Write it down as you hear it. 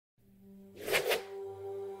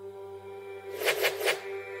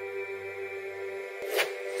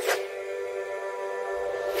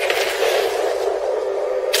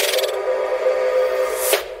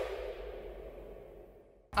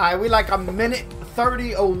Alright, we like a minute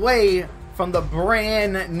 30 away from the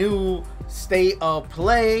brand new state of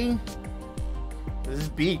play. This is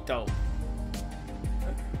beat though.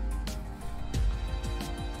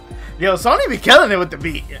 Yo, Sony be killing it with the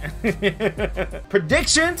beat.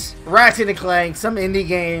 Predictions: Ratchet & Clank, some indie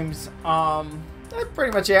games. That's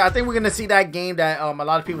pretty much it. I think we're gonna see that game that a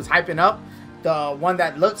lot of people's hyping up. The one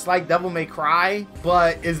that looks like Devil May Cry,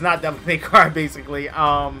 but is not Devil May Cry, basically.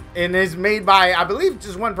 And is made by, I believe,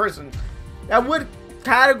 just one person. That would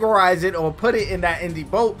categorize it or put it in that indie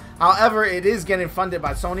boat. However, it is getting funded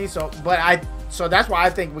by Sony, so that's why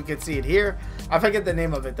I think we could see it here. I forget the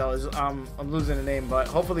name of it though. I'm losing the name, but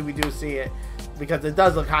hopefully we do see it because it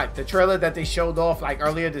does look hype. The trailer that they showed off like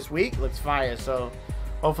earlier this week looks fire, so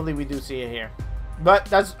hopefully we do see it here. But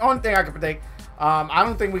that's the only thing I can predict. I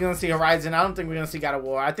don't think we're gonna see Horizon. I don't think we're gonna see God of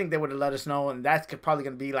War. I think they would have let us know, and that's probably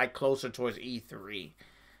gonna be like closer towards E3,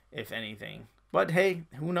 if anything. But hey,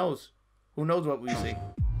 who knows? Who knows what we see?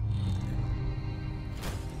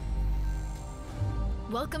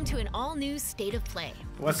 Welcome to an all-new State of Play.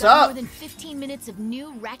 What's up? More than 15 minutes of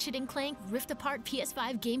new Ratchet & Clank Rift Apart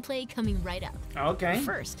PS5 gameplay coming right up. Okay.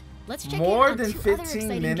 First, let's check More in on than 2 15 other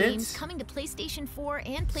exciting minutes? games coming to PlayStation 4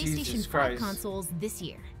 and PlayStation Jesus 5 Christ. consoles this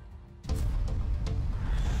year.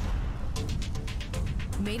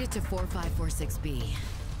 Made it to 4546B.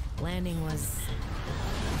 Landing was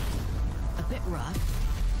a bit rough.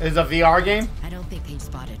 Is it a VR game? I don't think they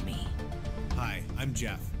spotted me. Hi, I'm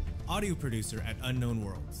Jeff, audio producer at Unknown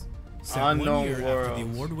Worlds. Set Unknown 1 year after the Worlds.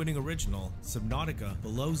 award-winning original, Subnautica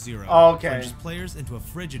Below Zero Okay. plunges players into a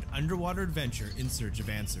frigid underwater adventure in search of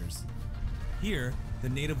answers. Here, the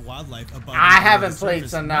native wildlife above I and below haven't the played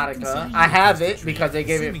surface might consider Subnautica. you I a have test it tree, because they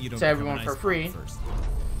gave assuming you it don't to become everyone an for ice free. block first.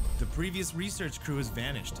 The previous research crew has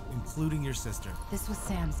vanished, including your sister. This was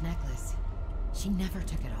Sam's necklace. She never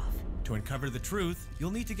took it off. To uncover the truth,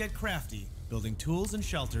 you'll need to get crafty, building tools and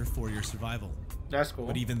shelter for your survival. That's cool.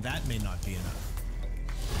 But even that may not be enough.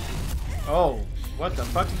 Oh, what the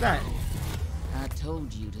fuck is that? I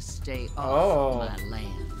told you to stay Oh. off my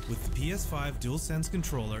land. With the PS5 DualSense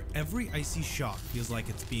controller, every icy shock feels like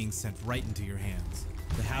it's being sent right into your hands.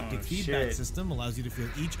 The haptic feedback shit. system allows you to feel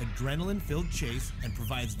each adrenaline-filled chase and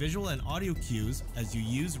provides visual and audio cues as you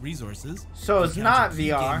use resources. So it's encounter not key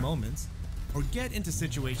VR. game moments, or get into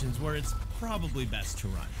situations where it's probably best to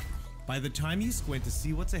run. By the time you squint to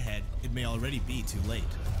see what's ahead, it may already be too late.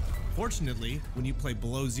 Fortunately, when you play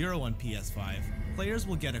Below Zero on PS5, players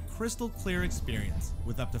will get a crystal clear experience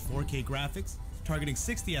with up to 4K graphics, targeting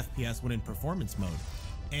 60 FPS when in performance mode.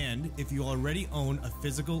 And if you already own a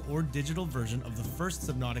physical or digital version of the first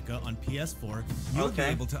Subnautica on PS4, you'll be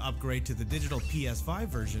able to upgrade to the digital PS5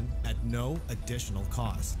 version at no additional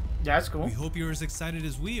cost. That's cool. We hope you're as excited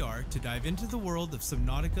as we are to dive into the world of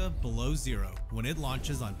Subnautica Below Zero when it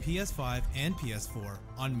launches on PS5 and PS4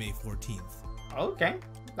 on May 14th. Okay,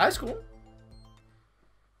 that's cool.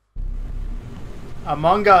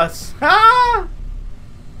 Among Us. Ah!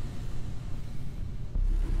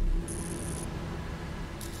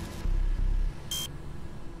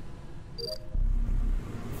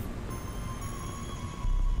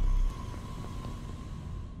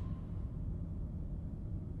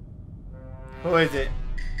 Who is it?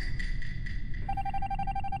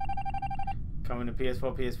 Coming to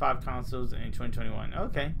PS4, PS5 consoles in 2021.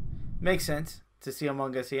 Okay. Makes sense to see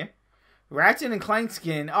Among Us here. Ratchet and Clank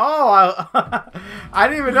skin. Oh, I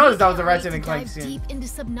didn't even notice that was a Ratchet and Clank skin. Dive deep into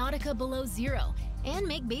Subnautica Below Zero and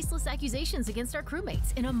make baseless accusations against our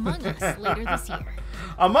crewmates in Among Us later this year.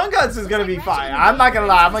 Among Us is gonna be fine. I'm not gonna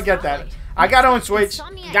lie. I'm gonna get that. I got it on Switch.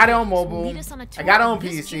 Got it on mobile. I got it on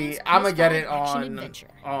PC. I'm gonna get it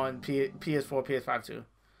on PS4, PS5 too.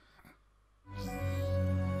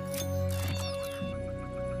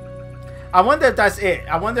 I wonder if that's it.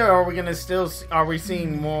 I wonder, are we gonna still? Are we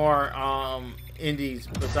seeing more indies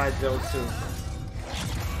besides those two?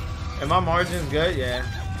 And my margin's good, yeah.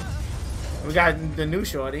 We got the new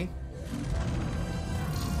shorty.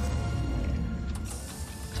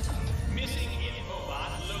 Missing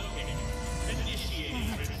infobot located.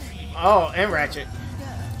 Initiating retrieval. Oh, and Ratchet.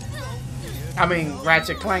 I mean,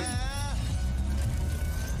 Ratchet Clank.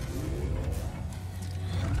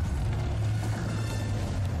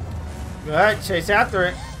 Good, chase after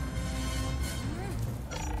it.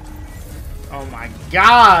 Oh my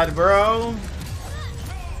god, bro.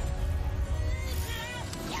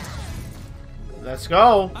 Let's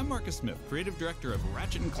go. I'm Marcus Smith, creative director of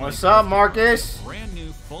Ratchet & Clank. What's up, Marcus? A brand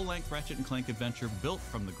new full-length Ratchet & Clank adventure built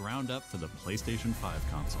from the ground up for the PlayStation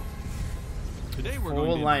 5 console. Today we're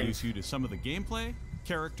going to introduce you to some of the gameplay,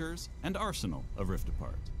 characters, and arsenal of Rift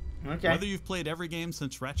Apart. Okay. Whether you've played every game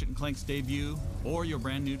since Ratchet & Clank's debut, or you're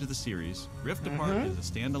brand new to the series, Rift Apart is a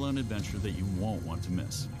standalone adventure that you won't want to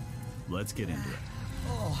miss. Let's get into it.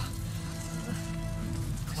 Oh.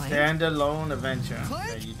 Clank? Standalone adventure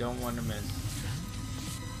Clank? that you don't want to miss.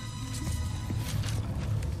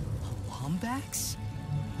 Lombax?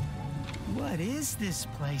 What is this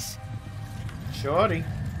place? Shorty.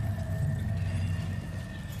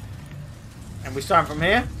 And we start from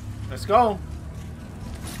here. Let's go.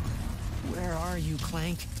 Where are you,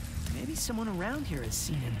 Clank? Maybe someone around here has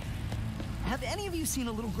seen him. Have any of you seen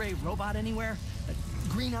a little gray robot anywhere?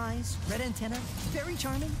 Green eyes, red antenna, very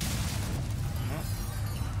charming.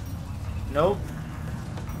 Nope.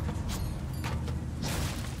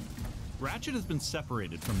 Ratchet has been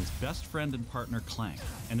separated from his best friend and partner Clank,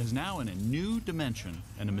 and is now in a new dimension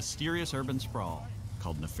in a mysterious urban sprawl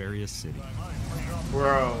called Nefarious City.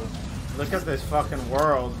 Bro, look at this fucking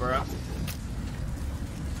world, bro.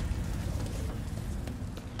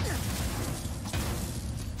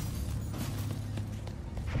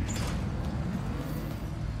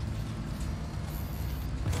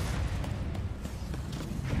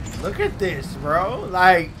 Look at this, bro.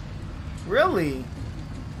 Like, really?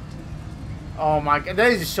 Oh my god,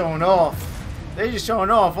 they just showing off. They just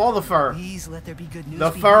showing off all the fur. Please let there be good news.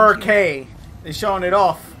 The fur K. They showing it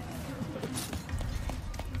off.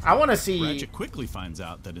 I want to see. Ratchet quickly finds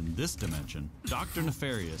out that in this dimension, Dr.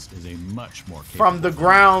 Nefarious is a much more capable From the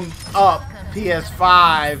ground up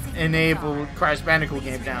PS5 enabled Crash Bandicoot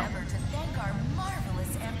game now. Remember to thank our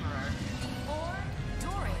marvelous Emperor before,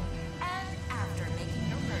 during, and after making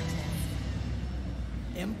your purchase.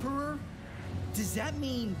 Emperor? Does that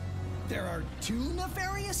mean there are two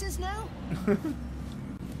Nefariouses now?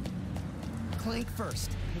 Clank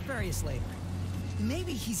first, Nefarious later.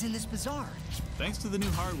 Maybe he's in this bazaar. Thanks to the new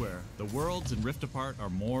hardware, the worlds in Rift Apart are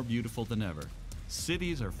more beautiful than ever.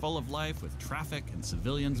 Cities are full of life with traffic and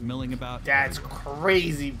civilians milling about. That's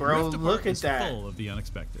crazy, bro. Rift Apart Look at is that. full of the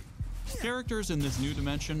unexpected. Characters in this new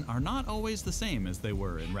dimension are not always the same as they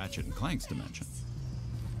were in Ratchet & Clank's dimension.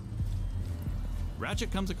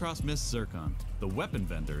 Ratchet comes across Miss Zircon, the weapon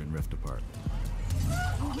vendor in Rift Apart.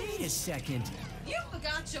 Wait a second. You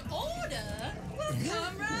forgot your order. Well,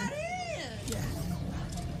 come right in.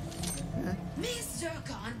 Miss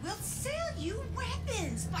Zircon will sell you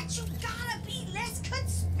weapons, but you gotta be less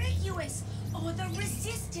conspicuous, or the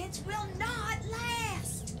resistance will not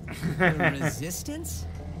last. The resistance?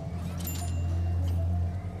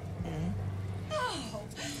 Oh,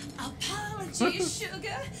 apologies,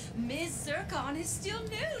 sugar. Miss Zircon is still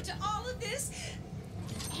new to all of this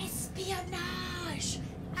espionage.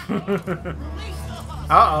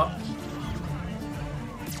 Uh-oh.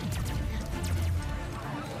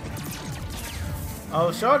 Oh,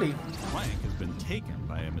 shorty. Clank has been taken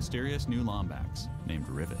by a mysterious new Lombax named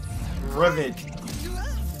Rivet. Rivet.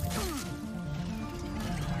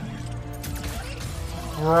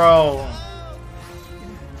 Bro.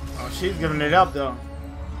 Oh, she's giving it up, though.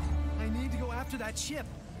 I need to go after that ship.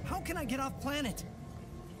 How can I get off planet?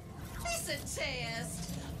 It's a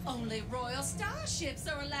test. Only royal starships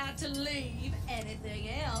are allowed to leave. Anything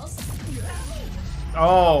else,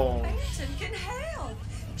 Oh. Phantom can help.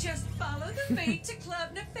 Just follow the feed to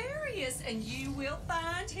Club Nefarious and you will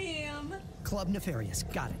find him. Club Nefarious,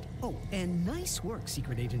 got it. Oh, and nice work,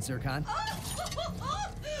 Secret Agent Zircon.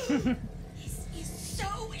 This is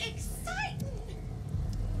so exciting.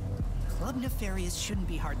 Club Nefarious shouldn't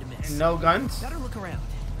be hard to miss. No guns? Better look around.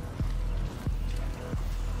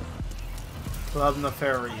 Club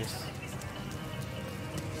Nefarious.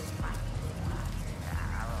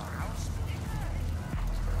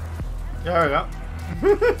 There we go.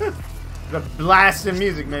 The blasting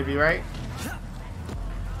music, maybe, right?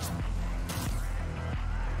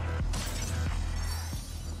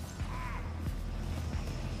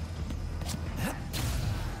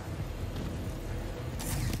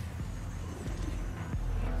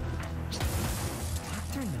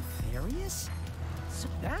 Dr. Nefarious? So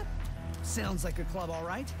that sounds like a club, all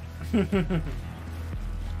right.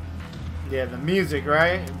 Yeah, the music,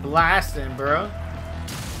 right? Blasting, bro.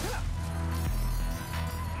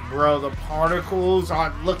 Bro, the particles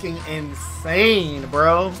are looking insane,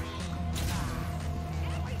 bro.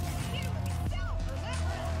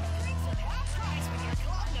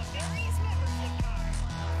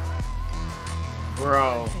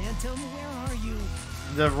 Bro. Phantom, where are you?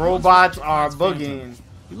 The robots are boogieing.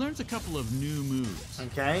 He learns a couple of new moves.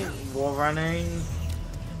 Okay, wall running,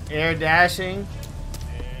 air dashing.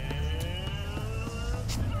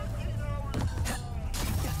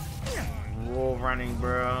 Wall running,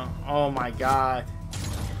 bro. Oh my god.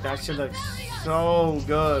 That shit looks so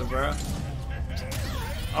good, bro.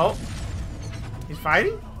 Oh, he's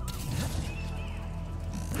fighting?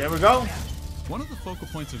 There we go. One of the focal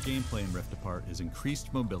points of gameplay in Rift Apart is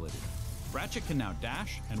increased mobility. Ratchet can now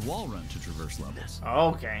dash and wall run to traverse levels.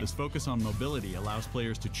 Okay. This focus on mobility allows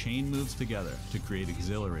players to chain moves together to create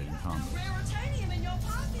exhilarating combos.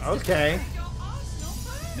 Okay.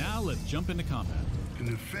 Now let's jump into combat. A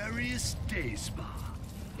nefarious day spa.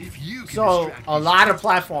 If you can So a lot of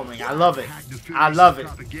platforming. I love it. I love it.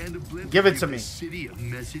 Give it to me. City a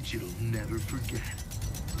message it'll never forget.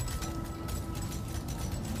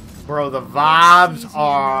 Bro, the vibes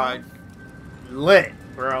are lit,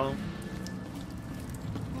 bro.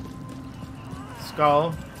 Let's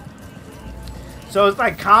go. So it's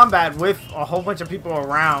like combat with a whole bunch of people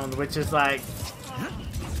around, which is like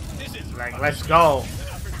let's go.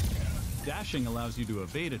 Dashing allows you to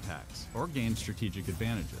evade attacks or gain strategic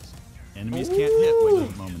advantages. Enemies can't hit what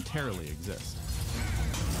doesn't momentarily exist.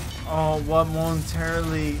 Oh, what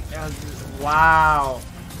momentarily? Wow.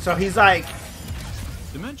 So he's like...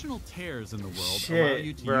 Dimensional tears in the world Shit, allow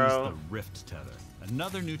you to bro. use the Rift Tether,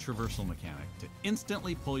 another new traversal mechanic to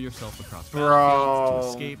instantly pull yourself across Bro, battlefields to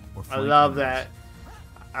escape or I flank love enemies. that.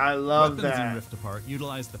 I love Weapons that. in Rift Apart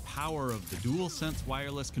utilize the power of the DualSense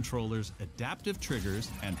wireless controllers, adaptive triggers,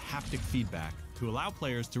 and haptic feedback to allow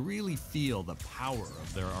players to really feel the power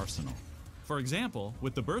of their arsenal. For example,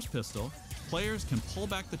 with the burst pistol, players can pull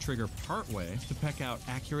back the trigger partway to peck out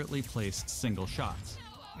accurately placed single shots.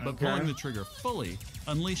 But pulling the trigger fully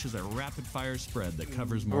unleashes a rapid-fire spread that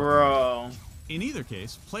covers more ground. In either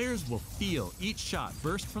case, players will feel each shot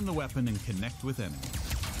burst from the weapon and connect with enemies.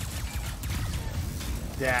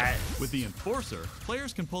 With the Enforcer,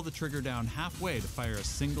 players can pull the trigger down halfway to fire a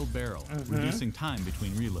single barrel, reducing time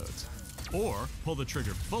between reloads. Or pull the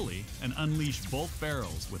trigger fully and unleash both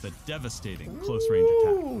barrels with a devastating close-range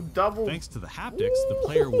attack. Thanks to the haptics, the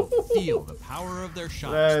player will feel the power of their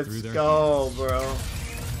shots through their hands. Bro.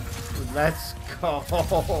 Let's go.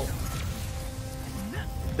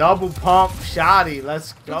 Double pump shotty.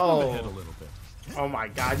 Let's go. Oh my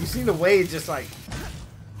god. You see the way it's just like...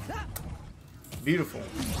 Beautiful.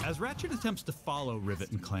 As Ratchet attempts to follow Rivet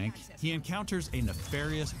and Clank, he encounters a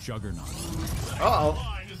nefarious juggernaut.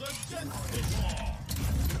 Uh-oh.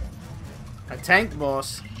 A tank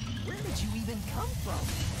boss. Where did you even come from?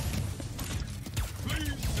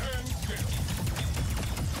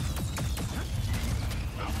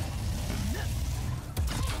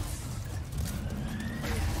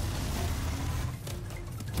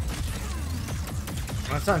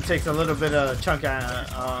 My son takes a little bit of chunk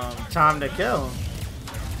of time to kill.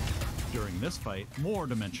 During this fight, more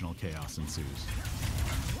dimensional chaos ensues.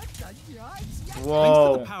 Whoa.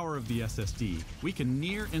 Thanks to the power of the SSD, we can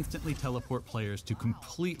near instantly teleport players to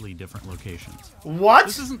completely different locations. What?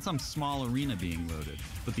 This isn't some small arena being loaded,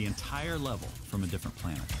 but the entire level from a different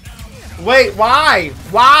planet. Wait, why?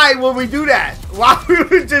 Why would we do that? Why would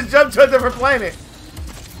we just jump to a different planet?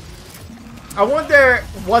 I wonder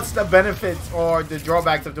what's the benefits or the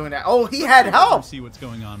drawbacks of doing that. Oh, he had help. See what's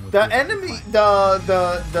going on with the enemy.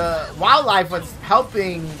 The wildlife was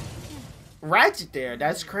helping Ratchet there.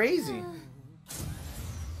 That's crazy.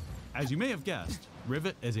 As you may have guessed,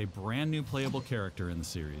 Rivet is a brand new playable character in the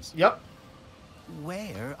series. Yep.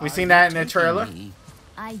 Where? We seen that in the trailer.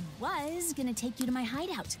 I was gonna take you to my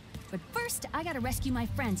hideout, but first I gotta rescue my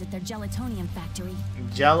friends at their gelatonium factory.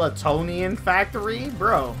 Gelatonium factory,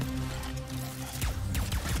 bro.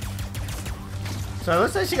 So it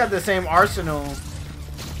looks like she got the same arsenal,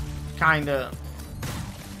 kinda,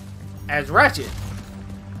 as Ratchet.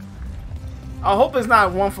 I hope it's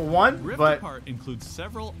not one for one, Rift but Apart includes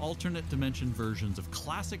several alternate dimension versions of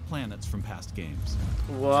classic planets from past games.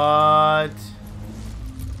 what?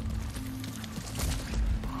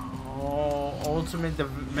 Oh, ultimate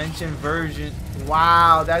dimension version.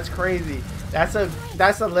 Wow, that's crazy. That's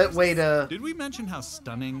a lit way to. Did we mention how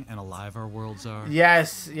stunning and alive our worlds are?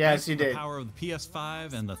 Yes, Thanks you to the did. power of the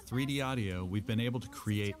PS5 and the 3D audio, we've been able to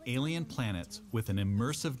create alien planets with an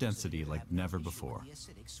immersive density like never before.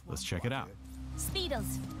 Let's check it out.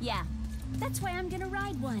 Speedos, yeah. That's why I'm gonna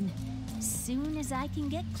ride one. Soon as I can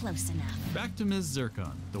get close enough. Back to Ms.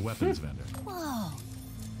 Zircon, the weapons vendor. Whoa.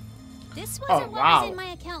 This Oh, wasn't what wow. was in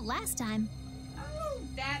my account last time. Oh,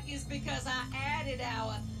 that is because I added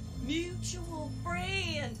our mutual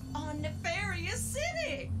friend on Nefarious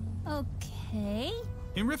City. Okay.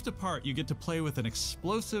 In Rift Apart, you get to play with an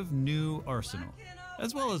explosive new arsenal,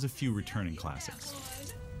 as well as a few returning classics.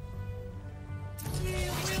 You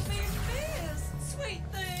will be missed, sweet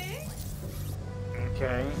thing.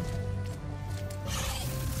 Okay.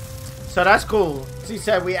 So that's cool. She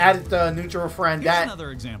said we added the neutral friend. Here's That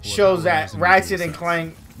another example of shows how that using Ratchet and DualSense.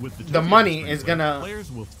 Clank With the Tokyo money Sprinkler, is gonna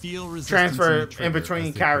players will feel resistance transfer the trigger in between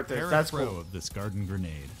as they characters. prepare a That's throw cool. of this garden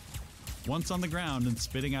grenade. Once on the ground and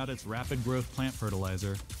spitting out its rapid growth plant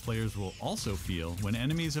fertilizer, players will also feel when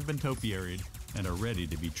enemies have been topiaried and are ready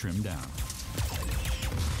to be trimmed down.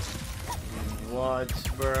 What,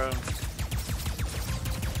 bro?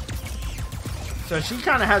 So she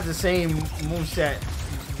kind of has the same moveset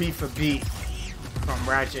beat for beat from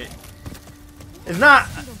Ratchet. It's not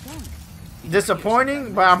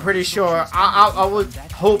disappointing, but I'm pretty sure I would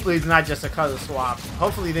hopefully it's not just a color swap.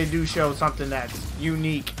 Hopefully they do show something that's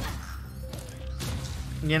unique.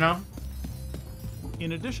 You know?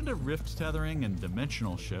 In addition to rift tethering and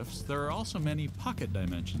dimensional shifts, there are also many pocket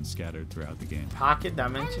dimensions scattered throughout the game. Pocket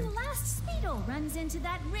dimension? And the last Speedo runs into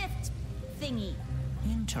that rift thingy.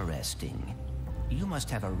 Interesting. You must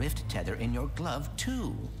have a rift tether in your glove,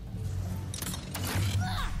 too.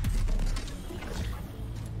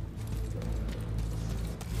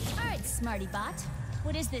 Alright, Smarty Bot.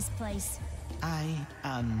 What is this place? A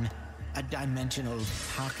dimensional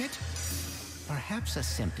pocket? Perhaps a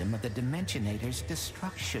symptom of the Dimensionator's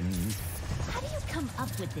destruction. How do you come up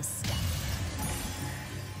with this stuff?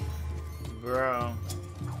 Bro.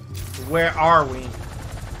 Where are we?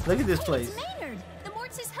 Look at this place. It's Maynard, the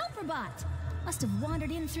Mortis helper bot. Must have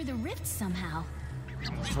wandered in through the rift somehow.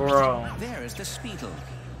 Bro. There's the Speedle.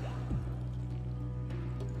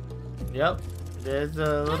 Yep. There's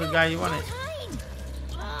the little guy you wanted.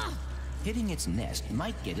 Hitting its nest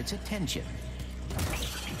might get its attention.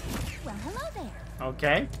 Well, hello there.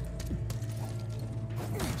 Okay.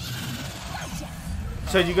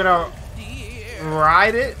 So you're gonna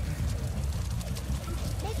ride it?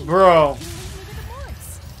 Bro.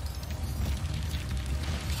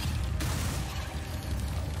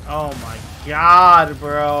 Oh my god,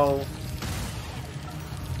 bro.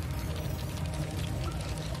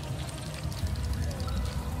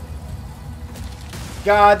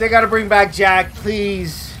 God, they gotta bring back Jack,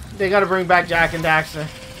 please. They gotta bring back Jack and Daxter.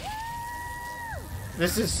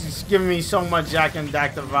 This is just giving me so much Jack and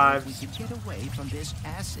Daxter vibes. Get away from this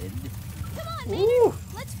acid. Come on, Maynard.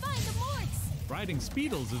 Let's find the Morts. Riding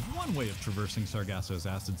Speedles is one way of traversing Sargasso's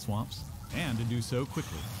acid swamps, and to do so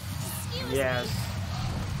quickly. Yes.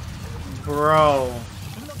 Bro.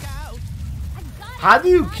 How do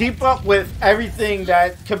you keep up with everything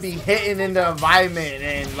that could be hidden in the environment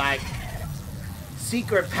and like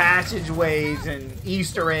secret passageways and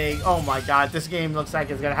Easter egg? Oh my god, this game looks like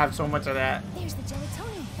it's gonna have so much of that. There's the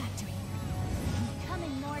gelatonium factory. I'm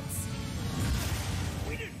coming, Morts.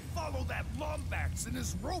 We didn't follow that Lombax and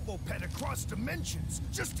his robo-pet across dimensions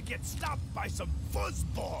just to get stopped by some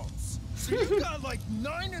fuzzballs. So you got like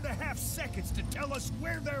 9.5 seconds to tell us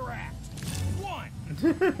where they're at. 1.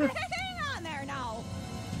 Hang on there now.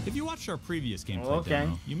 If you watched our previous gameplay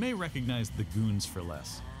demo, you may recognize the Goons for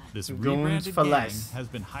Less. This Goons rebranded for gang Less has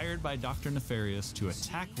been hired by Dr. Nefarious to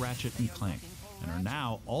attack Ratchet and Clank, and are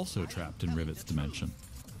now also trapped in Rivet's dimension.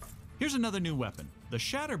 Here's another new weapon. The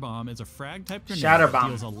Shatter Bomb is a frag-type grenade that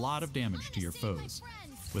deals a lot of damage to your foes.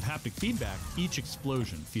 With haptic feedback, each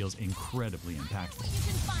explosion feels incredibly impactful.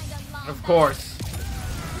 Of course.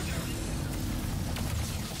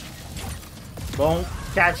 Boom.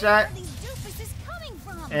 Catch that.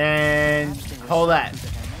 And hold that.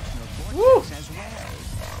 Woo!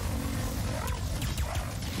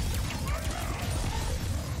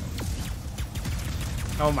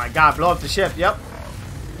 Oh my god, blow up the ship, yep.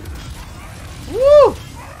 Woo!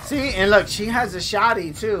 See, and look, she has a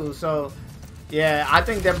shotty too, so yeah, I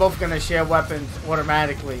think they're both gonna share weapons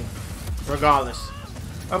automatically, regardless.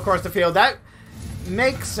 Of course, the field, that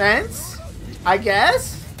makes sense, I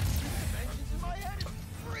guess.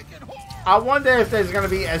 I wonder if there's gonna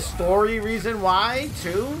be a story reason why,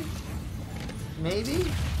 too. Maybe.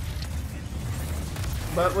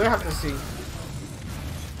 But we'll have to see.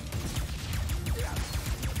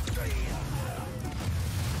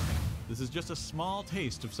 This is just a small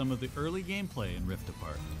taste of some of the early gameplay in Rift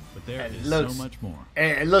Apart, but there is looks, so much more.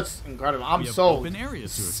 It looks incredible. I'm we have sold. Open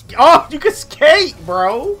areas to explore. Oh, you can skate,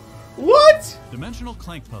 bro. What? Dimensional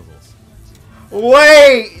Clank puzzles.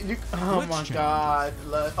 Wait. Oh my god.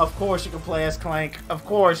 Of course you can play as Clank. Of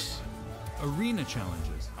course. Arena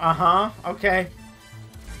challenges. Okay.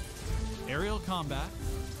 Aerial combat.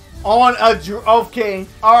 On a okay.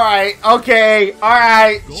 Alright. Okay.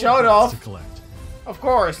 Alright. Gold Show it coins off. to collect. Of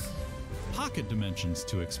course. Pocket dimensions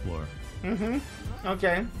to explore.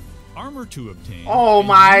 Okay. Armor to obtain. Oh and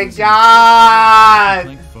my using god.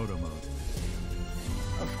 Clank photo mode.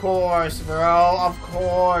 Of course, bro. Of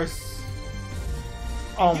course.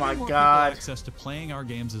 Oh my god. Access to playing our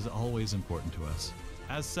games is always important to us.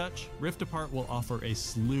 As such, Rift Apart will offer a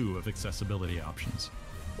slew of accessibility options.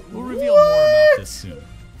 We'll reveal more about this soon.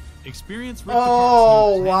 Experience Rift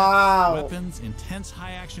Apart's new planets, weapons, intense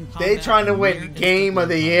high-action combat. They trying to win Game of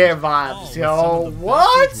the Year vibes, yo.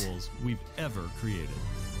 What? We've ever created.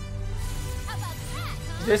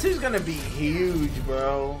 This is gonna be huge,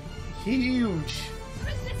 bro. Huge.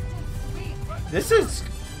 This is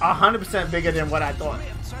 100% bigger than what I thought.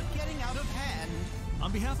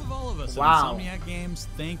 On behalf of all of us at Insomniac Games,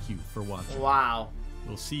 thank you for watching. Wow.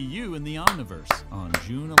 We'll see you in the Omniverse on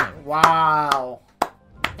June 11th. Wow.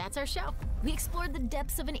 That's our show. We explored the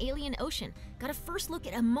depths of an alien ocean, got a first look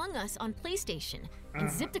at Among Us on PlayStation, and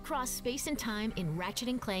zipped across space and time in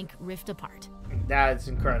Ratchet Clank Rift Apart. That's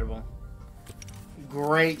incredible.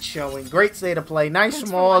 Great showing. Great state of play. Nice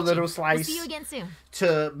small little slice. We'll see you again soon.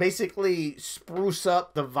 To basically spruce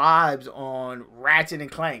up the vibes on Ratchet and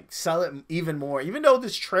Clank. Sell it even more. Even though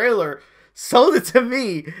this trailer sold it to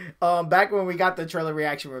me back when we got the trailer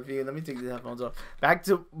reaction review. Let me take these headphones off.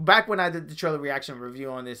 Back when I did the trailer reaction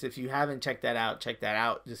review on this. If you haven't checked that out, check that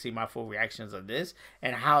out to see my full reactions of this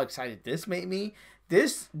and how excited this made me.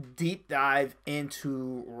 This deep dive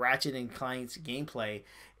into Ratchet and Clank's gameplay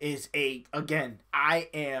is again, I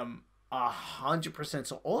am 100%.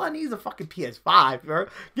 So all I need is a fucking PS5, bro.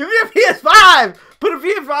 Give me a PS5. Put a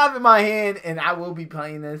PS5 in my hand and I will be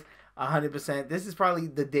playing this 100%. This is probably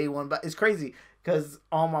the day one, but it's crazy because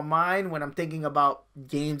on my mind when I'm thinking about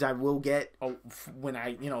games I will get when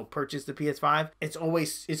I purchase the PS5, it's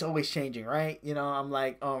always changing, right? I'm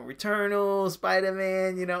like, Returnal,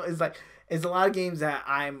 Spider-Man, it's a lot of games that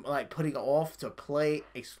I'm like putting off to play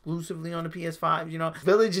exclusively on the PS5.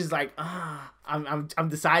 Village is like, I'm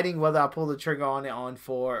deciding whether I pull the trigger on it on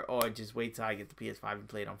 4 or just wait till I get the PS5 and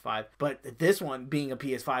play it on 5. But this one being a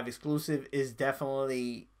PS5 exclusive is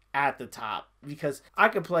definitely at the top because I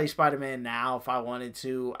could play Spider-Man now if I wanted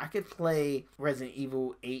to. I could play Resident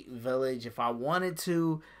Evil 8 Village if I wanted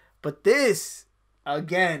to. But this,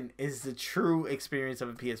 again, is the true experience of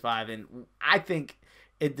a PS5. And I think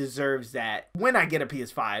it deserves that. When I get a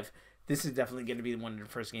PS5, this is definitely going to be one of the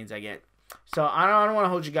first games I get. So I don't want to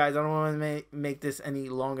hold you guys. I don't want to make this any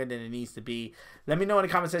longer than it needs to be. Let me know in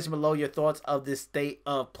the comment section below your thoughts of this state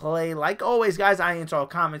of play. Like always, guys, I answer all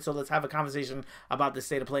comments. So let's have a conversation about the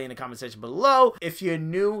state of play in the comment section below. If you're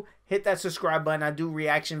new, hit that subscribe button. I do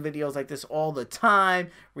reaction videos like this all the time.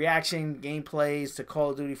 Reaction gameplays to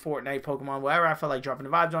Call of Duty, Fortnite, Pokemon, whatever I feel like dropping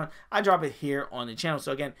the vibes on. I drop it here on the channel.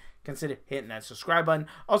 So again, consider hitting that subscribe button.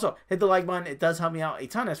 Also, hit the like button. It does help me out a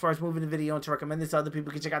ton as far as moving the video and to recommend this to other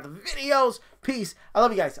people who can check out the videos. Peace. I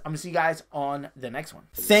love you guys. I'm going to see you guys on the next one.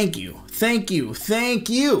 Thank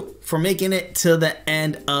you for making it to the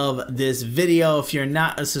end of this video. If you're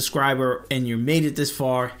not a subscriber and you made it this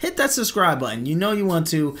far, hit that subscribe button. You know you want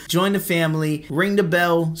to. Join the family. Ring the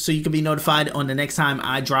bell so you can be notified on the next time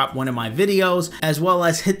I drop one of my videos, as well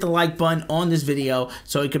as hit the like button on this video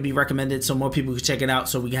so it could be recommended so more people can check it out,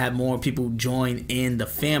 so we can have more people join in the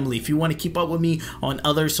family. If you want to keep up with me on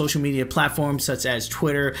other social media platforms such as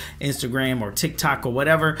Twitter, Instagram, or TikTok or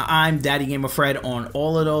whatever, I'm DaddyGamerFred on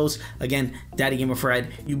all of those. Again,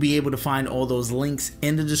 DaddyGamerFred. You'll be able to find all those links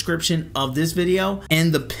in the description of this video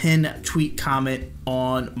and the pinned tweet comment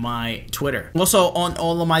on my Twitter. Also, on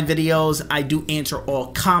all of my videos, I do answer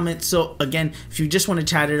all comments. So again, if you just want to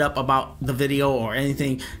chat it up about the video or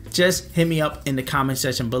anything, just hit me up in the comment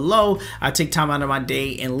section below. I take time out of my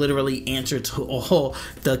day and literally answer to all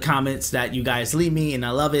the comments that you guys leave me, and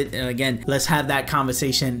I love it. And again, let's have that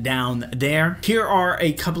conversation down there. Here are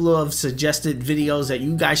a couple of suggested videos that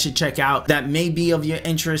you guys should check out that may be of your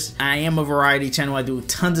interest. I am a variety channel. I do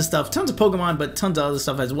tons of stuff, tons of Pokemon, but tons of other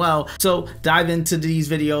stuff as well. So dive into these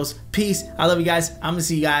videos. Peace. I love you guys. I'm gonna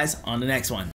see you guys on the next one.